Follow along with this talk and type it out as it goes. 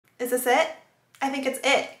Is this it? I think it's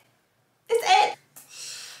it. It's it!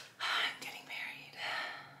 I'm getting married.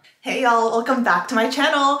 Hey y'all, welcome back to my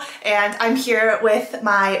channel. And I'm here with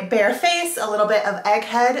my bare face, a little bit of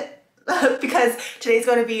egghead, because today's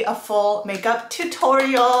going to be a full makeup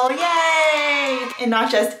tutorial. Yay! And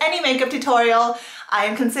not just any makeup tutorial. I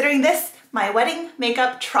am considering this my wedding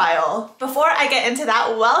makeup trial. Before I get into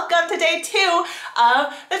that, welcome to day 2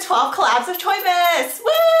 of the 12 collabs of Choimas.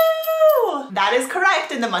 Woo! That is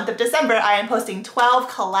correct. In the month of December, I am posting 12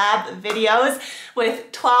 collab videos with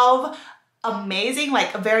 12 amazing,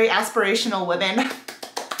 like very aspirational women.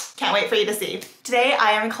 Can't wait for you to see. Today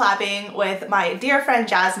I am collabing with my dear friend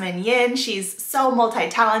COLLAB. She's so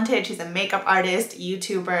multi-talented. She's a makeup artist,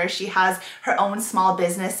 YouTuber. She has her own small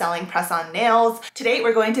business selling press-on nails. Today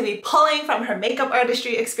we're going to be pulling from her makeup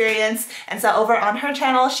artistry experience. And so over on her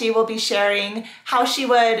channel, she will be sharing how she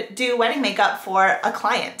would do wedding makeup for a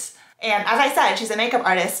client. And as I said, she's a makeup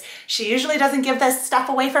artist. She usually doesn't give this stuff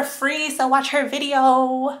away for free, so watch her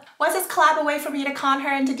video. Was this collab a way for me to con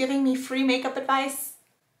her into giving me free makeup advice?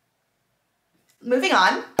 Moving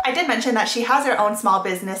on, I did mention that she has her own small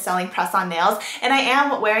business selling press-on nails, and I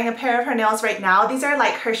am wearing a pair of her nails right now. These are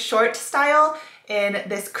like her short style in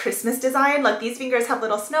this Christmas design. Look, these fingers have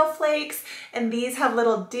little snowflakes, and these have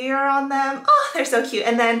little deer on them. Oh, they're so cute.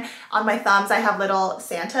 And then on my thumbs, I have little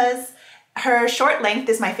Santas. Her short length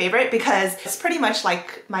is my favorite because it's pretty much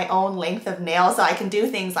like my own length of nail, so I can do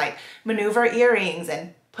things like maneuver earrings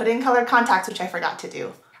and put in colored contacts, which I forgot to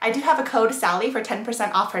do. I do have a code Sally for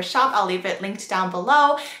 10% off her shop. I'll leave it linked down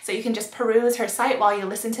below so you can just peruse her site while you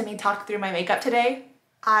listen to me talk through my makeup today.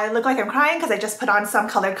 I look like I'm crying because I just put on some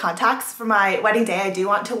colored contacts. For my wedding day, I do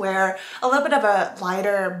want to wear a little bit of a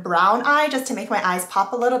lighter brown eye just to make my eyes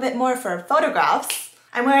pop a little bit more for photographs.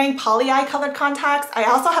 I'm wearing poly eye colored contacts. I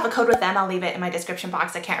also have a code with them. I'll leave it in my description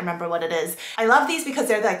box. I can't remember what it is. I love these because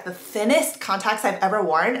they're like the thinnest contacts I've ever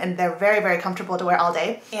worn, and they're very, very comfortable to wear all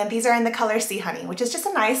day. And these are in the color Sea Honey, which is just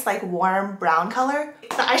a nice like warm brown color. The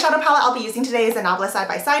eyeshadow palette I'll be using today is the Novelist Side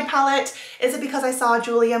by Side palette. Is it because I saw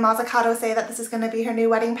Julia Mazzucato say that this is gonna be her new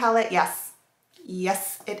wedding palette? Yes.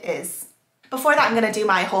 Yes, it is. Before that, I'm gonna do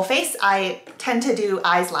my whole face. I tend to do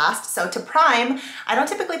eyes last. So to prime, I don't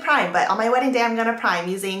typically prime, but on my wedding day, I'm gonna prime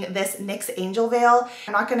using this NYX Angel Veil.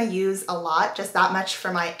 I'm not gonna use a lot, just that much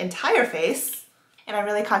for my entire face. And I'm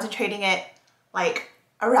really concentrating it like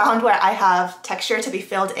around where I have texture to be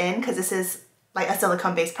filled in, because this is like a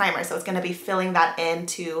silicone-based primer. So it's gonna be filling that in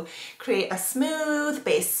to create a smooth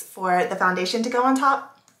base for the foundation to go on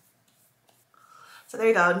top. So there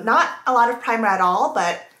you go. Not a lot of primer at all,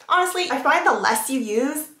 but honestly, I find the less you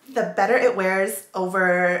use, the better it wears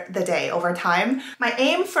over the day, over time. My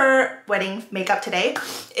aim for wedding makeup today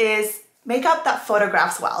is makeup that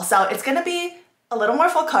photographs well. So it's gonna be a little more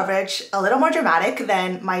full coverage, a little more dramatic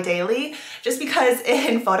than my daily, just because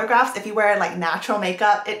in photographs, if you wear like natural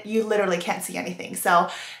makeup, you literally can't see anything. So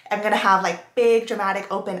I'm gonna have like big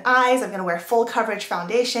dramatic open eyes. I'm gonna wear full coverage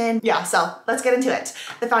foundation. Yeah, so let's get into it.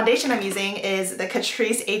 The foundation I'm using is the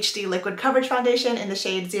Catrice HD Liquid Coverage Foundation in the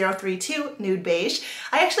shade 032 Nude Beige.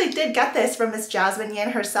 I actually did get this from Miss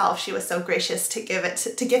COLLAB herself. She was so gracious to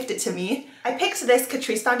gift it to me. I picked this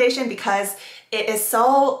Catrice foundation because it is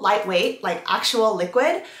so lightweight, like actual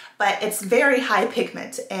liquid, but it's very high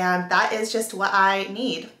pigment, and that is just what I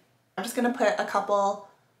need. I'm just gonna put a couple,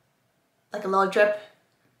 like a little drip,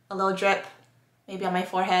 maybe on my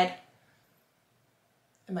forehead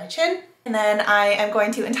and my chin. And then I am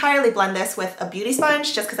going to entirely blend this with a beauty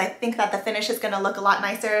sponge just because I think that the finish is gonna look a lot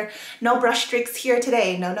nicer. No brush streaks here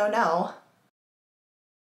today, no, no, no.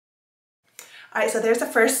 All right, so there's the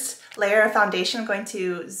first layer of foundation. I'm going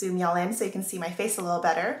to zoom y'all in so you can see my face a little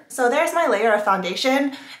better. So there's my layer of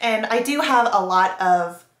foundation, and I do have a lot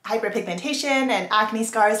of hyperpigmentation and acne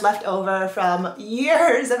scars left over from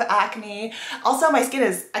years of acne. Also, my skin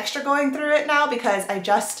is extra going through it now because I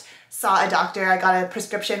just saw a doctor. I got a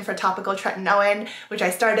prescription for topical tretinoin, which I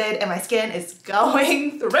started, and my skin is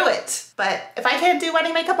going through it. But if I can't do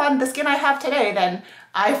wedding makeup on the skin I have today, then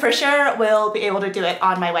I for sure will be able to do it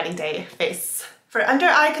on my wedding day face. For under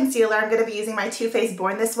eye concealer, I'm gonna be using my Too Faced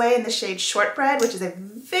Born This Way in the shade Shortbread, which is a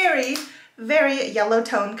very, very yellow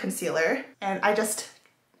tone concealer. And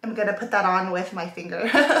I'm gonna put that on with my finger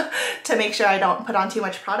to make sure I don't put on too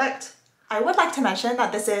much product. I would like to mention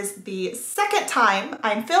that this is the second time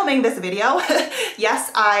I'm filming this video.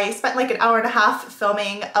 Yes, I spent like an hour and a half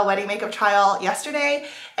filming a wedding makeup trial yesterday,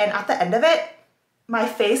 and at the end of it, my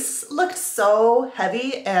face looked so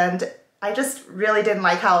heavy and I just really didn't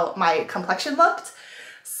like how my complexion looked.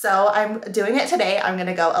 So I'm doing it today. I'm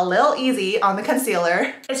gonna go a little easy on the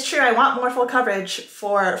concealer. It's true, I want more full coverage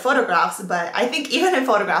for photographs, but I think even in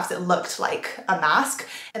photographs it looked like a mask.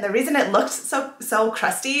 And the reason it looked so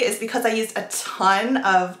crusty is because I used a ton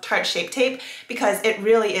of Tarte Shape Tape, because it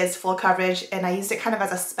really is full coverage, and I used it kind of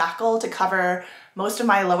as a spackle to cover most of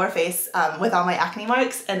my lower face with all my acne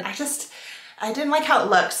marks, and I didn't like how it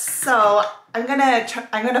looked. So I'm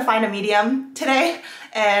gonna find a medium today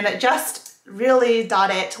and just really dot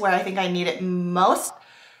it where I think I need it most.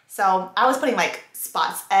 So I was putting like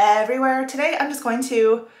spots everywhere. Today I'm just going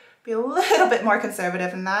to be a little bit more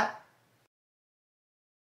conservative than that.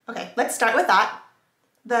 Okay, let's start with that.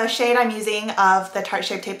 The shade I'm using of the Tarte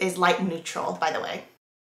Shape Tape is light neutral, by the way.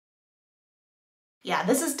 Yeah,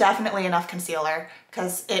 this is definitely enough concealer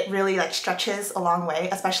because it really like stretches a long way,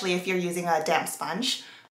 especially if you're using a damp sponge.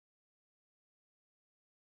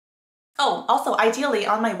 Oh, also ideally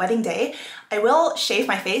on my wedding day, I will shave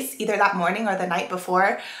my face either that morning or the night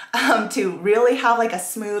before to really have like a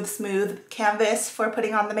smooth canvas for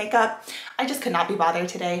putting on the makeup. I just could not be bothered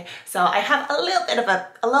today. So I have a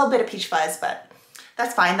little bit of peach fuzz, but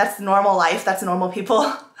that's fine. That's normal life. That's normal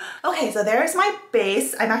people. Okay, so there's my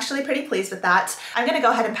base. I'm actually pretty pleased with that. I'm gonna go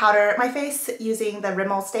ahead and powder my face using the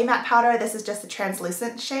Rimmel Stay Matte powder. This is just a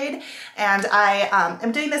translucent shade, and I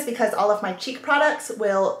am doing this because all of my cheek products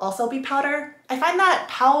will also be powder. I find that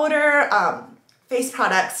powder face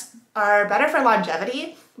products are better for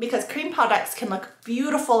longevity because cream products can look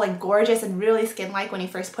beautiful and gorgeous and really skin-like when you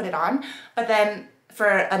first put it on, but then for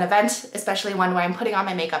an event, especially one where I'm putting on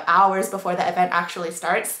my makeup hours before the event actually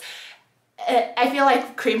starts, I feel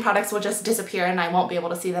like cream products will just disappear and I won't be able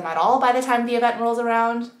to see them at all by the time the event rolls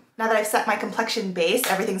around. Now that I've set my complexion base,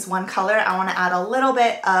 everything's one color, I want to add a little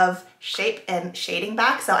bit of shape and shading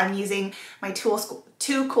back. So I'm using my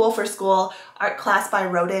Too Cool for School Art Class by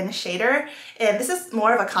Rakuten shader. And this is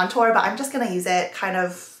more of a contour, but I'm just going to use it kind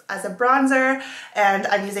of as a bronzer. And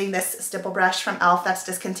I'm using this stipple brush from e.l.f. that's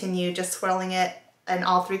discontinued, just swirling it in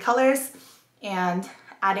all three colors and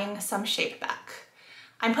adding some shape back.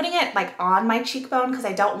 I'm putting it like on my cheekbone because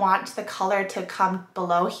I don't want the color to come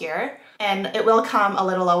below here, and it will come a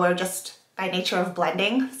little lower just by nature of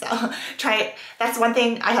blending. So that's one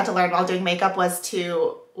thing I had to learn while doing makeup, was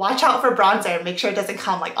to watch out for bronzer and make sure it doesn't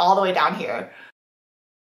come like all the way down here.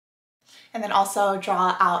 And then also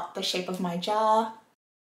draw out the shape of my jaw.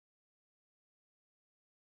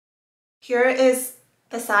 Here is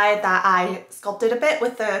the side that I sculpted a bit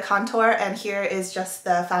with the contour, and here is just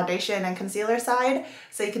the foundation and concealer side,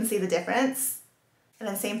 so you can see the difference. And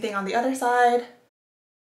then same thing on the other side.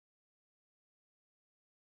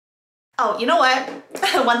 Oh, you know what?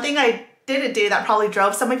 One thing I didn't do that probably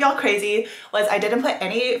drove some of y'all crazy was I didn't put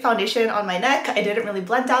any foundation on my neck. I didn't really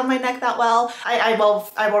blend down my neck that well. I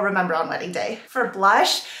will remember on wedding day. For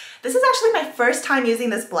blush, this is actually my first time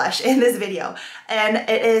using this blush in this video, and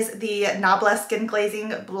it is the Nabla Skin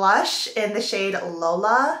Glazing Blush in the shade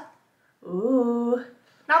Lola. Ooh.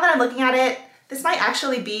 Now that I'm looking at it, this might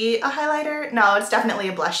actually be a highlighter. No, it's definitely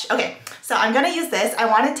a blush. Okay, so I'm gonna use this. I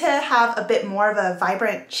wanted to have a bit more of a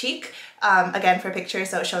vibrant cheek, again for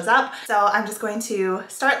pictures so it shows up. So I'm just going to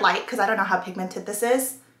start light because I don't know how pigmented this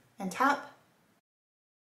is, and tap.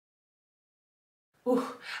 Ooh,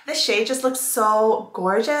 this shade just looks so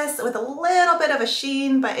gorgeous with a little bit of a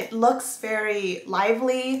sheen, but it looks very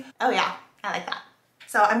lively. Oh yeah, I like that.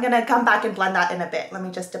 So I'm gonna come back and blend that in a bit. Let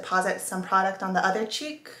me just deposit some product on the other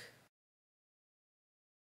cheek.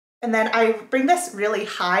 And then I bring this really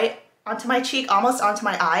high onto my cheek, almost onto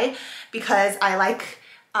my eye, because I like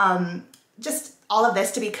just all of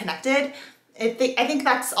this to be connected. I think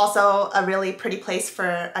that's also a really pretty place for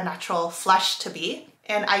a natural flush to be.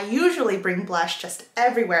 And I usually bring blush just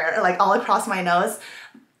everywhere, like all across my nose.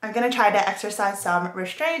 I'm gonna try to exercise some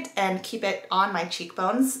restraint and keep it on my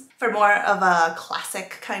cheekbones for more of a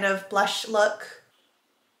classic kind of blush look.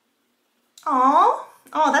 Aww,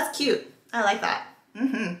 oh, that's cute. I like that.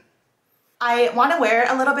 I wanna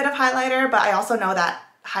wear a little bit of highlighter, but I also know that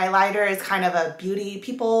highlighter is kind of a beauty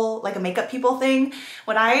people, like a makeup people thing.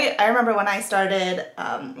 I remember when I started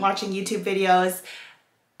watching YouTube videos,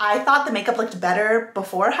 I thought the makeup looked better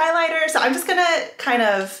before highlighter, so I'm just gonna kind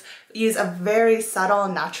of use a very subtle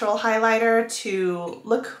natural highlighter to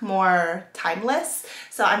look more timeless.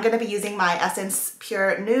 So I'm gonna be using my Essence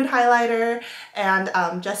Pure Nude highlighter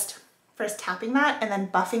and just first tapping that and then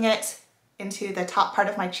buffing it into the top part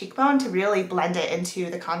of my cheekbone to really blend it into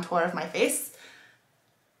the contour of my face.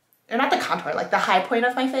 Or not the contour, like the high point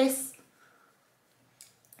of my face.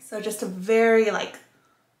 So just a very like,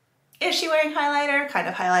 is she wearing highlighter? Kind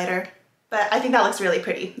of highlighter. But I think that looks really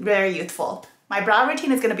pretty, very youthful. My brow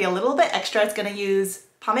routine is gonna be a little bit extra. It's gonna use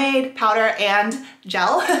pomade, powder, and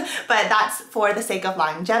gel, but that's for the sake of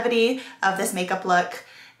longevity of this makeup look.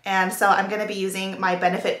 And so I'm gonna be using my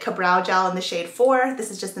Benefit Ka-Brow Gel in the shade 4. This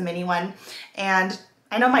is just the mini one. And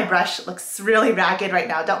I know my brush looks really ragged right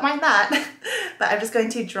now, don't mind that. But I'm just going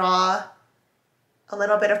to draw a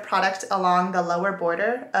little bit of product along the lower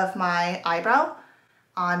border of my eyebrow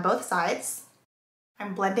on both sides.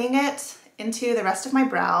 I'm blending it into the rest of my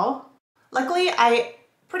brow. Luckily, I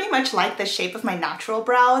pretty much like the shape of my natural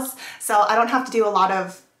brows, so I don't have to do a lot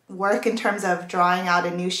of work in terms of drawing out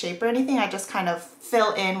a new shape or anything. I just kind of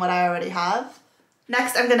fill in what I already have.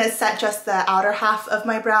 Next, I'm gonna set just the outer half of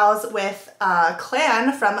my brows with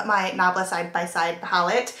Clan from my Nabla Side by Side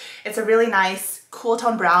palette. It's a really nice cool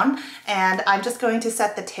tone brown, and I'm just going to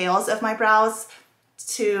set the tails of my brows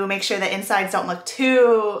to make sure the insides don't look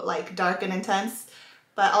too like dark and intense.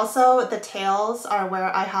 But also the tails are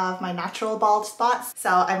where I have my natural bald spots. So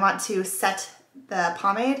I want to set the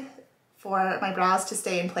pomade for my brows to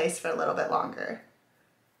stay in place for a little bit longer.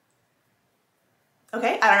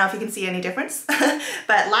 Okay, I don't know if you can see any difference,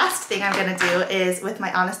 but last thing I'm gonna do is with my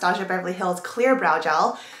Anastasia Beverly Hills Clear Brow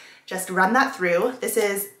Gel, just run that through. This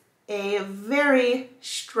is a very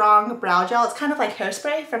strong brow gel. It's kind of like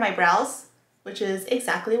hairspray for my brows, which is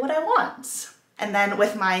exactly what I want. And then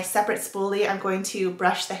with my separate spoolie, I'm going to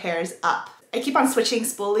brush the hairs up. I keep on switching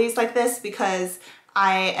spoolies like this because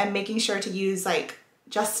I am making sure to use like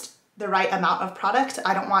just the right amount of product.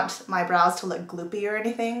 I don't want my brows to look gloopy or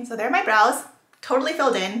anything. So there are my brows, totally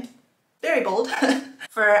filled in, very bold.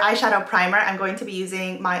 For eyeshadow primer, I'm going to be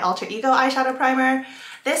using my Alter Ego eyeshadow primer.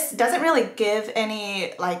 This doesn't really give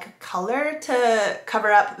any like color to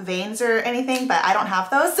cover up veins or anything, but I don't have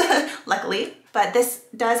those, luckily. But this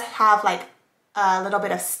does have like a little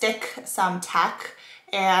bit of stick, some tack,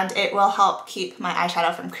 and it will help keep my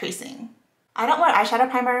eyeshadow from creasing. I don't wear eyeshadow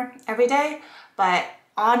primer every day, but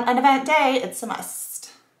on an event day, it's a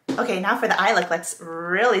must. Okay, now for the eye look, let's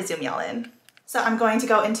really zoom y'all in. So I'm going to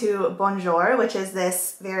go into Bonjour, which is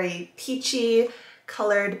this very peachy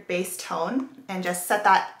colored base tone, and just set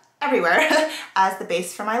that everywhere as the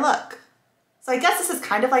base for my look. So I guess this is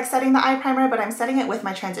kind of like setting the eye primer, but I'm setting it with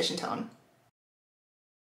my transition tone.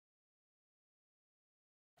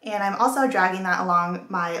 And I'm also dragging that along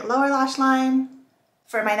my lower lash line.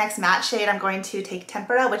 For my next matte shade, I'm going to take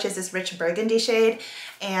Tempera, which is this rich burgundy shade,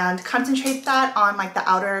 and concentrate that on like the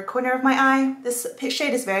outer corner of my eye. This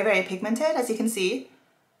shade is very, very pigmented, as you can see.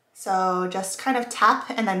 So just kind of tap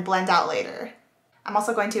and then blend out later. I'm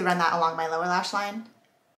also going to run that along my lower lash line.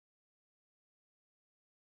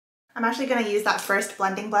 I'm actually going to use that first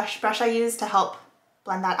blending brush I used to help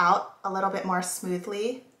blend that out a little bit more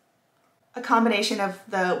smoothly. A combination of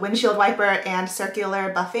the windshield wiper and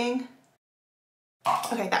circular buffing.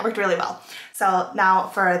 Okay, that worked really well. So now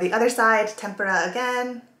for the other side, Tempera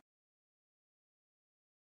again.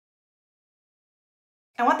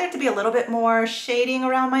 I want there to be a little bit more shading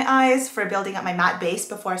around my eyes for building up my matte base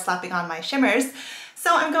before slapping on my shimmers.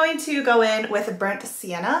 So I'm going to go in with Burnt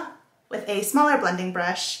Sienna with a smaller blending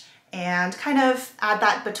brush and kind of add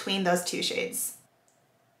that between those two shades.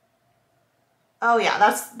 Oh yeah,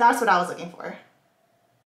 that's what I was looking for.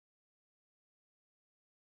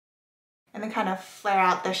 And then kind of flare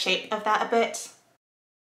out the shape of that a bit.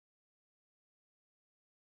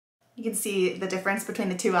 You can see the difference between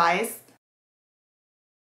the two eyes.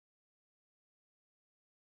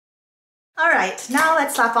 All right, now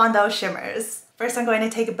let's slap on those shimmers. First, I'm going to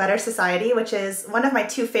take Better Society, which is one of my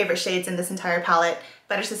two favorite shades in this entire palette.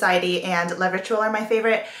 Better Society and Love Ritual are my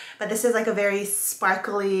favorite, but this is like a very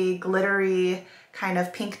sparkly, glittery kind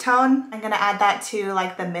of pink tone. I'm gonna add that to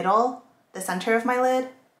like the middle, the center of my lid.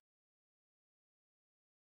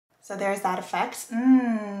 So there's that effect.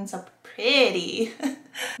 So pretty.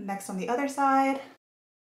 Next on the other side.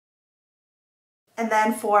 And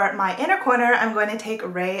then for my inner corner, I'm going to take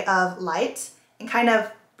Ray of Light and kind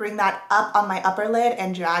of bring that up on my upper lid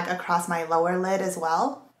and drag across my lower lid as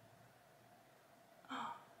well.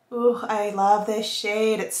 Ooh, I love this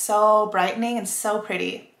shade. It's so brightening and so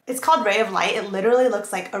pretty. It's called Ray of Light. It literally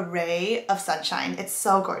looks like a ray of sunshine. It's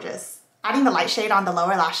so gorgeous. Adding the light shade on the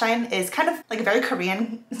lower lash line is kind of like a very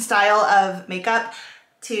Korean style of makeup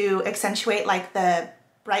to accentuate like the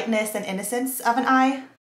brightness and innocence of an eye.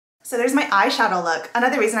 So there's my eyeshadow look.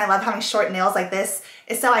 Another reason I love having short nails like this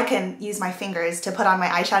is so I can use my fingers to put on my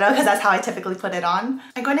eyeshadow, because that's how I typically put it on.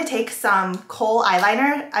 I'm going to take some kohl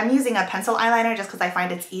eyeliner. I'm using a pencil eyeliner just because I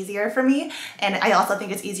find it's easier for me, and I also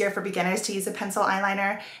think it's easier for beginners to use a pencil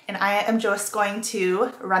eyeliner. And I am just going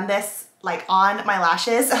to run this like on my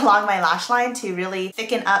lashes along my lash line to really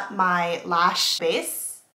thicken up my lash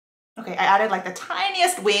base. Okay, I added like the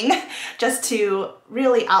tiniest wing just to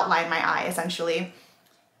really outline my eye essentially.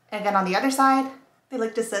 And again on the other side, they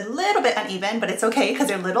look just a little bit uneven, but it's okay because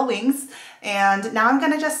they're little wings. And now I'm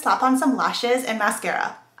gonna just slap on some lashes and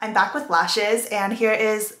mascara. I'm back with lashes, and here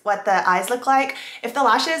is what the eyes look like. If the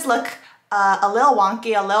lashes look a little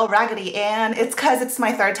wonky, a little raggedy, and it's because it's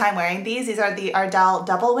my third time wearing these. These are the Ardell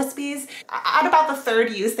Double Wispies. At about the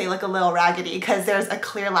third use, they look a little raggedy because there's a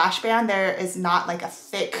clear lash band. There is not like a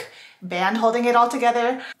thick band holding it all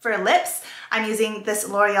together. For lips, I'm using this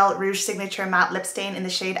L'Oreal Rouge Signature Matte Lip Stain in the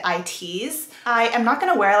shade I Tease. I am not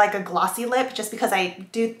gonna wear like a glossy lip just because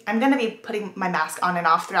I'm gonna be putting my mask on and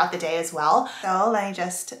off throughout the day as well. So let me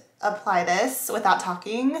just apply this without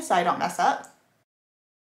talking so I don't mess up.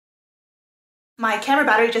 My camera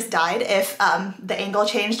battery just died if the angle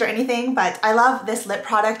changed or anything, but I love this lip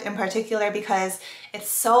product in particular because it's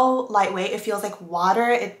so lightweight. It feels like water.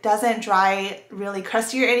 It doesn't dry really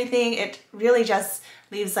crusty or anything. It really just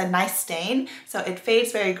leaves a nice stain. So it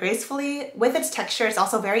fades very gracefully. With its texture, it's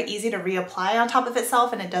also very easy to reapply on top of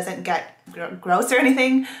itself and it doesn't get gross or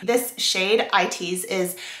anything. This shade, I Tease,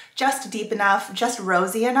 is just deep enough, just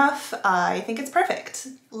rosy enough. I think it's perfect.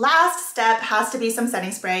 Last step has to be some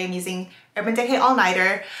setting spray. I'm using Urban Decay All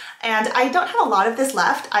Nighter, and I don't have a lot of this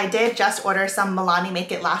left. I did just order some Milani Make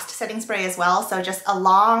It Last setting spray as well, so just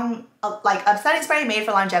like a setting spray made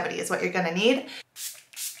for longevity is what you're gonna need.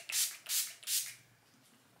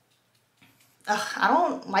 Ugh, I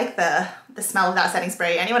don't like the smell of that setting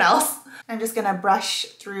spray. Anyone else? I'm just gonna brush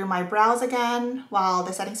through my brows again while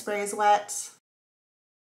the setting spray is wet.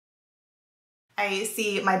 I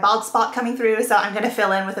see my bald spot coming through, so I'm gonna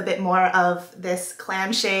fill in with a bit more of this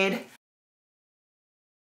clam shade.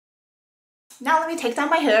 Now let me take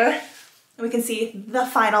down my hair and we can see the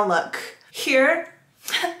final look. Here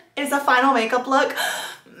is a final makeup look.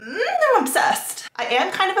 I'm obsessed. I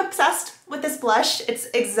am kind of obsessed with this blush. It's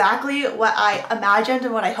exactly what I imagined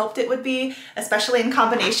and what I hoped it would be, especially in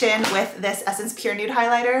combination with this Essence Pure Nude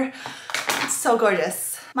highlighter. It's so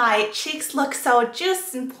gorgeous. My cheeks look so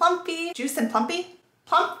juice and plumpy. Juice and plumpy?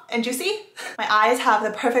 Plump and juicy. My eyes have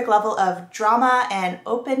the perfect level of drama and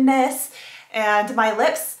openness, and my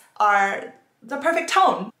lips are the perfect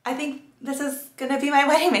tone. I think this is gonna be my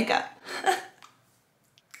wedding makeup.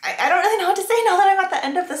 I don't really know what to say now that I'm at the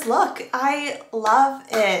end of this look. I love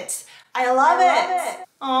it. I love it.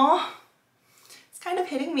 Oh, it's kind of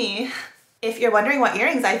hitting me. If you're wondering what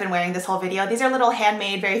earrings I've been wearing this whole video, these are little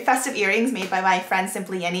handmade, very festive earrings made by my friend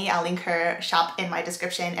Simply Yenny. I'll link her shop in my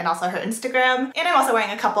description and also her Instagram. And I'm also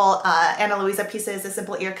wearing a couple Ana Luisa pieces, the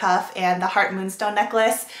simple ear cuff and the heart moonstone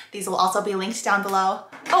necklace. These will also be linked down below.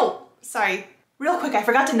 Oh, sorry. Real quick, I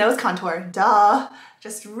forgot to nose contour. Duh.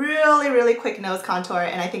 Just really quick nose contour,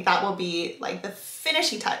 and I think that will be like the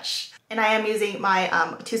finishing touch. And I am using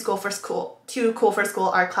my Too Cool for School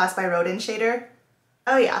Art Class by Rodin shader.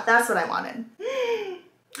 Oh yeah, that's what I wanted. Oh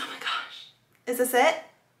my gosh. Is this it?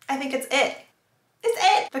 I think it's it. It's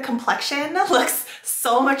it! The complexion looks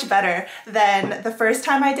so much better than the first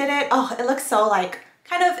time I did it. Oh, it looks so like,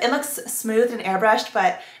 it looks smooth and airbrushed,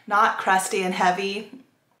 but not crusty and heavy.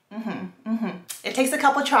 It takes a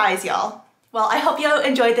couple tries, y'all. Well, I hope you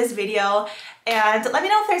enjoyed this video, and let me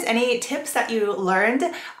know if there's any tips that you learned.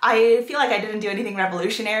 I feel like I didn't do anything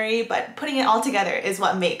revolutionary, but putting it all together is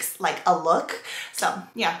what makes like a look. So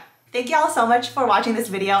yeah, thank y'all so much for watching this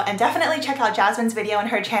video, and definitely check out Jasmine's video on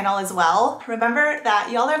her channel as well. Remember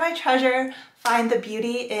that y'all are my treasure. Find the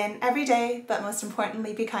beauty in every day, but most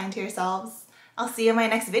importantly, be kind to yourselves. I'll see you in my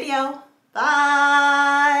next video.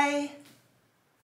 Bye!